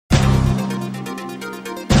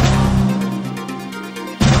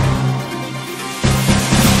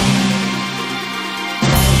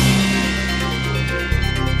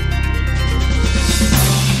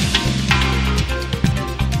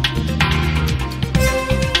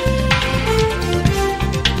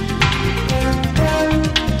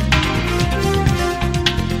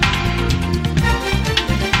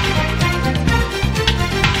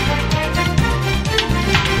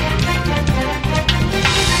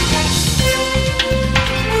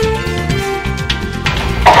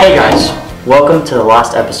Hey guys, welcome to the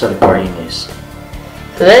last episode of Guardian News.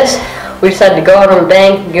 For this, we decided to go out on a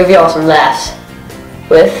bang and give y'all some laughs.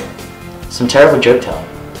 With some terrible joke telling.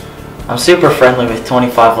 I'm super friendly with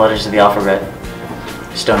 25 letters of the alphabet.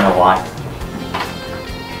 Just don't know why.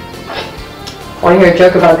 Want to hear a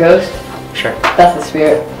joke about ghosts? Sure. That's the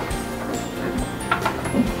spirit.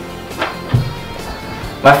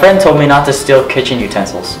 My friend told me not to steal kitchen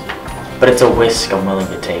utensils, but it's a risk I'm willing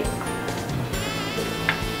to take.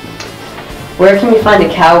 Where can you find a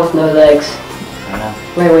cow with no legs? I don't know.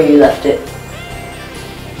 Where you left it.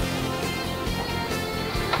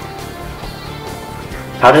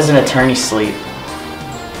 How does an attorney sleep?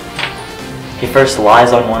 He first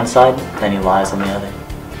lies on one side, then he lies on the other.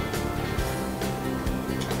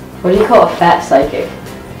 What do you call a fat psychic?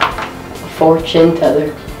 A fortune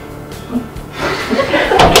teller.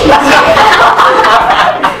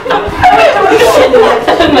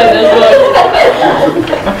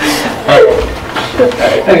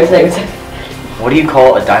 Okay. What do you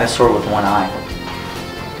call a dinosaur with one eye?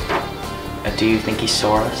 Do you think he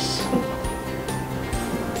saw us?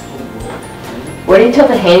 What do you tell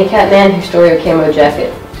the handicapped man who stole your camo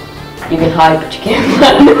jacket? You can hide, but you can't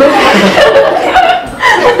run.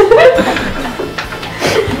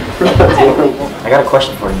 I got a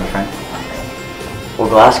question for you, my friend. Will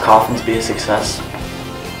glass coffins be a success?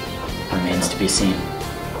 Remains to be seen.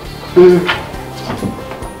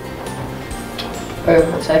 Oh,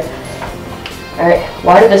 one sec. Alright,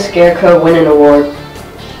 why did the Scarecrow win an award?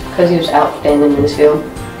 Because he was outstanding in his field.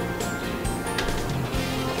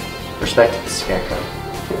 Respect to the Scarecrow.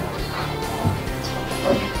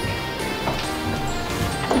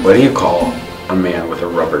 What do you call a man with a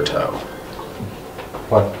rubber toe?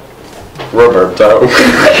 What? Rubber toe.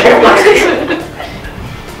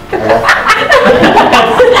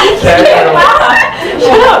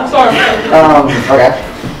 Okay.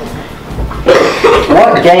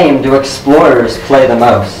 What game do explorers play the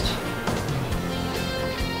most?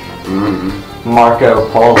 Marco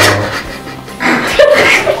Polo.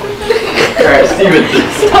 Alright, Steven.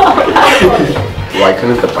 Why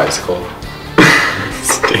couldn't the bicycle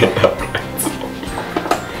stand upright?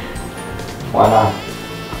 Why not?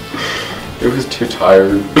 It was too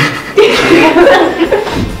tired.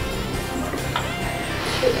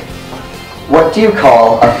 What do you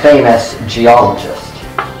call a famous geologist?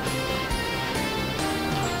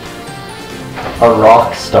 A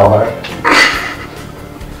rock star.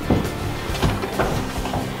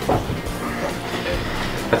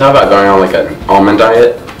 I thought about going on like an almond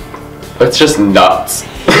diet, but it's just nuts.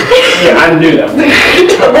 Yeah, I knew that.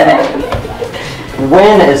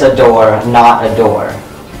 When is a door not a door?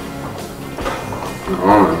 I don't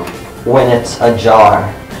know. When it's a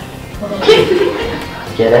jar.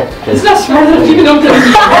 Get it? It's not smart enough to even know this.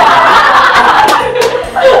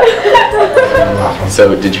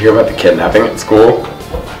 So, did you hear about the kidnapping at school?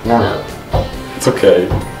 No. It's okay.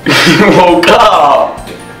 You woke up!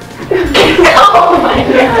 Oh my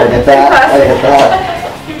god. I get that. I get that.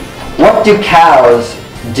 What do cows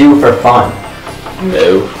do for fun?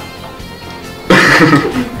 No.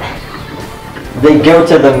 They go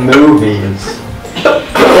to the movies.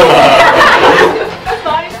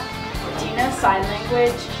 Do you know sign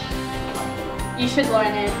language? You should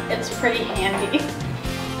learn it. It's pretty handy.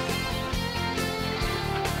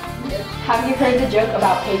 Have you heard the joke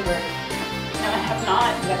about paper? No, I have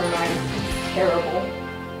not. Never mind. It's terrible.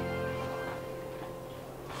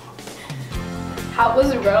 How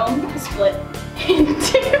was Rome split in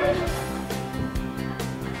two?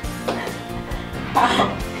 How?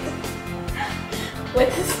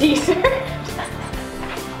 With Caesar.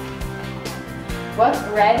 What's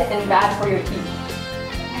red and bad for your teeth?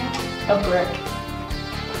 A brick.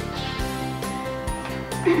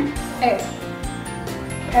 Hey.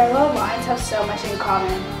 Parallel lines have so much in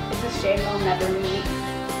common. It's a shame they'll never meet.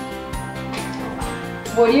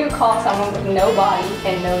 What do you call someone with no body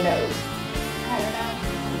and no nose? I don't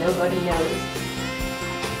know. Nobody knows.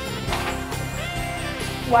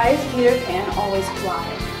 Why is Peter Pan always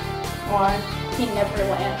flying? Why? He never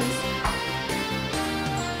lands.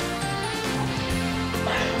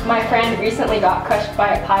 My friend recently got crushed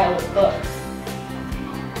by a pile of books.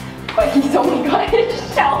 But he's only got his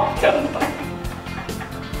shelf to burn.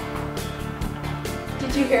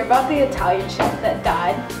 Did you hear about the Italian chef that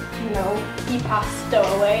died? No. He passed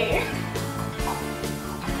away.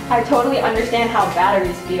 I totally understand how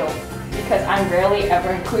batteries feel, because I'm rarely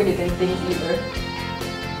ever included in things either.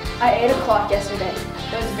 I ate a clock yesterday.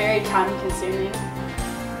 It was very time consuming.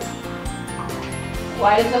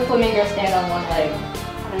 Why does the flamingo stand on one leg? I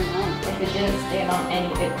don't know. If it didn't stand on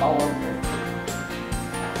any, it'd fall over.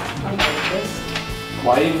 On purpose.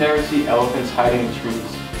 Why do you never see elephants hiding in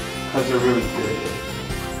trees? Because they're really good at it.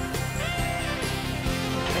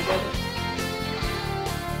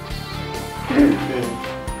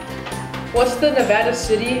 What's the Nevada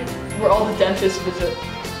city where all the dentists visit?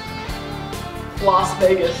 Las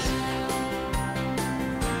Vegas.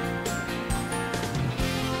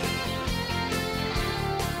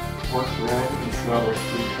 What's red and smells like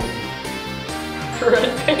 320? Red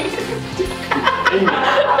paint.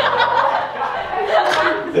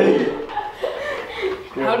 Dang it.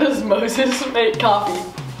 How does Moses make coffee?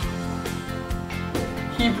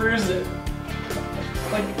 He brews it.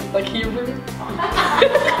 Like Hebrew?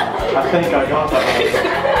 I think I got that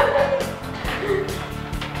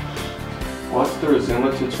one. What's the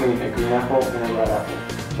resemblance between a green apple and a red apple?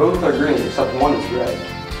 Both are green, except one is red.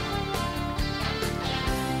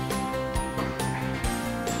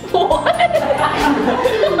 What?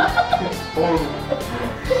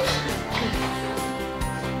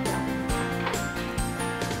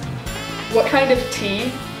 What kind of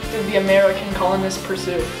tea did the American colonists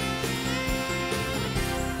pursue?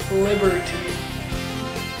 Liberty.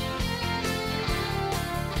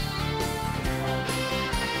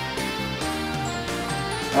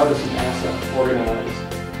 How does NASA organize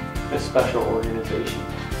a special organization?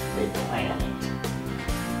 They plan it.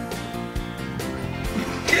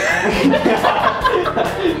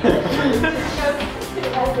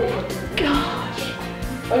 Gosh.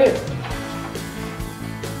 Okay.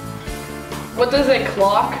 What does a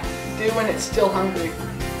clock do when it's still hungry?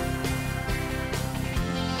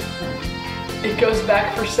 It goes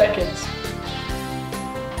back for seconds.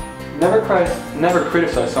 Never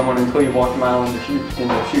criticize someone until you walk a mile in their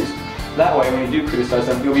shoes. That way, when you do criticize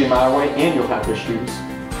them, you'll be a mile away and you'll have their shoes.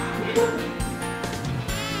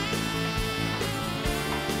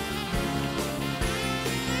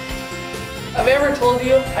 Have I ever told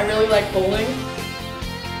you I really like bowling?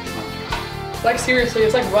 Like seriously,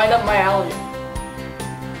 it's like right up my alley.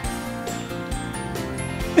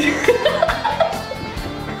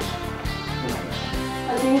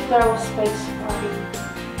 How do you throw a space party?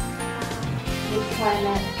 You plan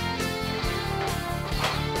it.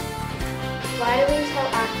 Why do we tell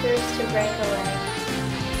actors to break away?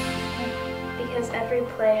 Because every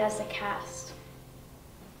play has a cast.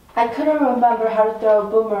 I couldn't remember how to throw a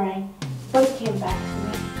boomerang, but it came back to me.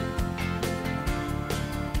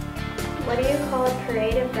 What do you call a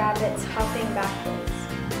parade of rabbits hopping backwards?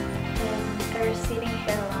 A receding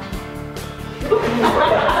hairline.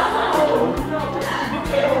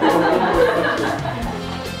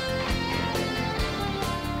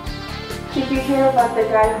 Did you hear about the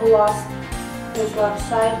guy who lost his left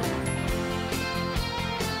side?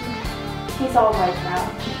 He's all right now.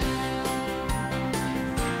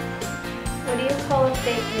 What do you call a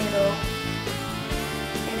fake noodle?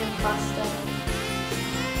 An impasta.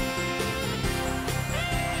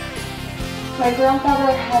 My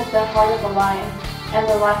grandfather had the heart of a lion and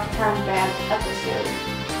the lifetime ban at the zoo.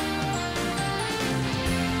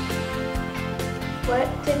 What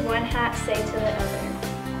did one hat say to the other?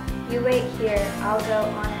 You wait here, I'll go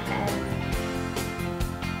on ahead.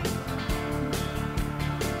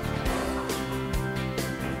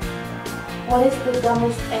 What is the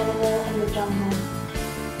dumbest animal in the jungle?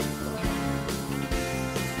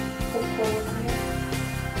 The polar bear.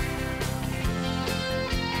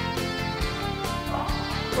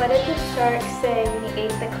 What did the shark say when he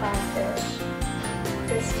ate the clownfish?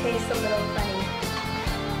 This tastes a little funny.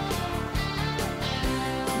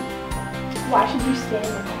 Why should you stay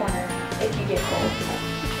in the corner if you get cold?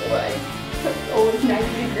 Why? It's always 90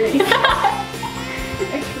 degrees.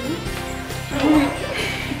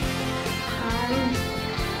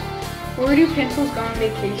 Where do pencils go on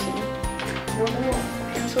vacation?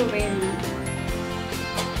 Pennsylvania.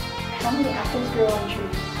 How many apples grow on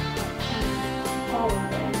trees? All of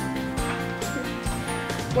them.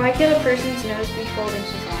 Why could a person's nose be 12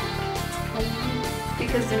 inches long?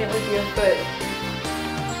 Because then it would be a foot.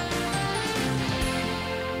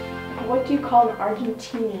 What do you call an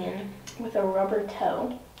Argentinian with a rubber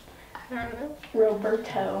toe? I don't know. Rubber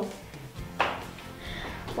toe.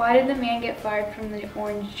 Why did the man get fired from the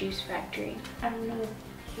orange juice factory? I don't know.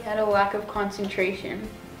 He had a lack of concentration.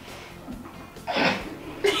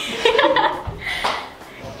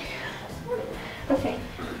 Okay.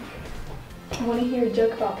 Want to hear a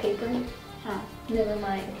joke about paper? Huh. Never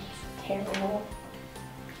mind. It's terrible.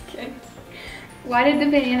 Okay. Why did the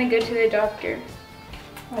banana go to the doctor?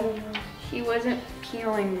 I don't know. He wasn't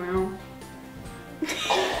peeling well.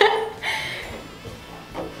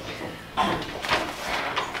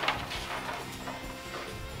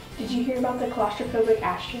 Did you hear about the claustrophobic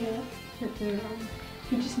astronaut? No.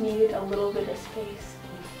 He just needed a little bit of space.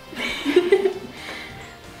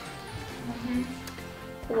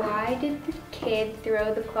 Why did the kid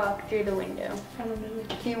throw the clock through the window? I don't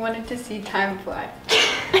know. He wanted to see time fly.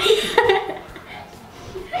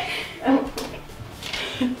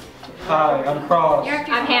 Hi, I'm Cross.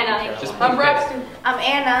 I'm Hannah. I'm Braxton. I'm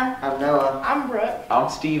Anna. I'm Noah. I'm Brett. I'm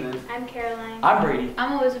Steven. I'm Caroline. I'm Brady.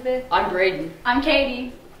 I'm Elizabeth. I'm Braden. I'm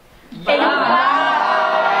Katie.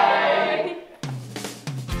 Bye.